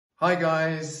Hi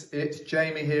guys, it's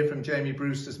Jamie here from Jamie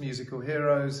Brewster's Musical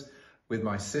Heroes with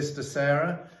my sister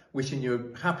Sarah, wishing you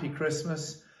a happy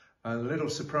Christmas. And a little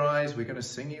surprise, we're going to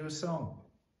sing you a song.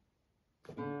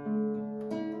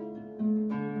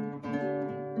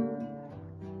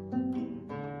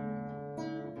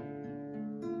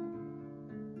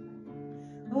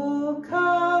 Oh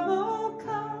come,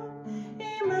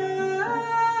 Emmanuel,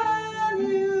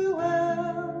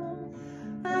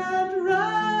 and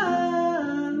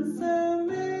ransom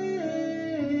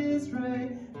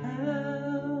Israel,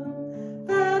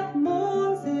 that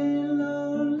mourns in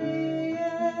lonely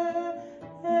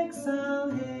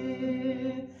exile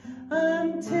here,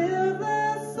 until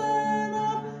the Son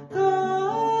of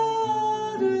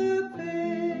God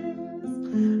appears.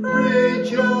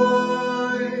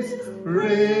 Rejoice,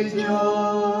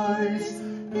 rejoice,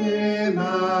 Emmanuel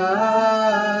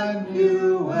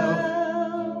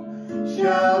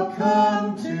shall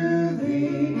come to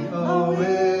thee, O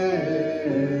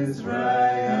Israel.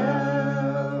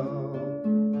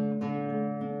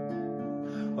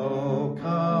 O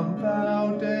come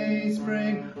thou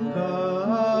dayspring,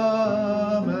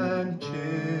 come and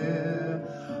cheer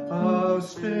our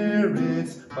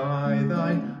spirits by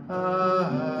thine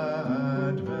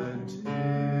advent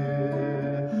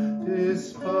here.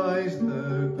 Despise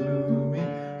the gloomy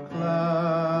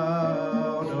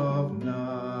cloud of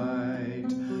night,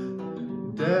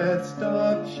 death's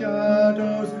dark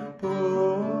shadows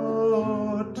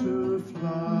put to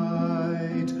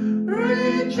flight.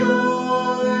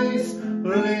 Rejoice,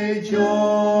 rejoice,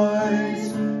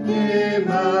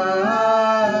 Emmanuel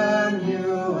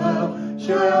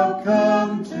shall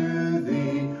come to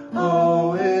thee,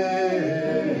 O Israel.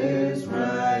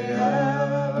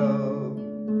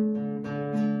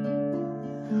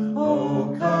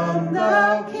 O come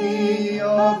thou King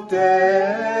of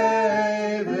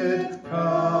David,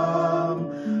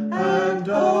 come and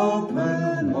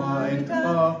open wide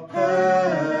our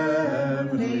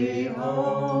heavenly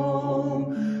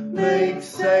home. Make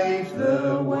safe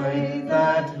the way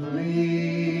that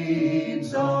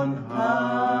leads on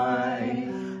high,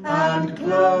 and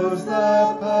close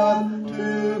the path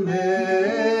to misery.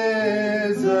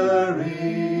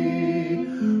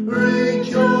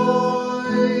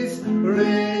 Rejoice,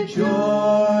 rejoice,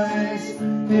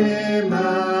 Emmanuel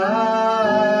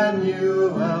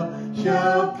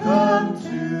shall come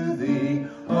to thee,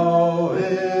 O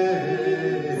Israel.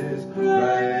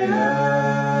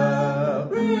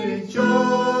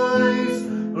 Rejoice,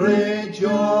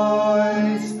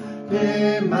 rejoice,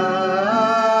 Emmanuel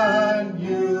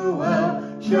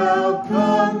shall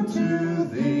come to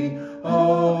thee,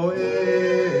 O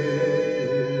Israel.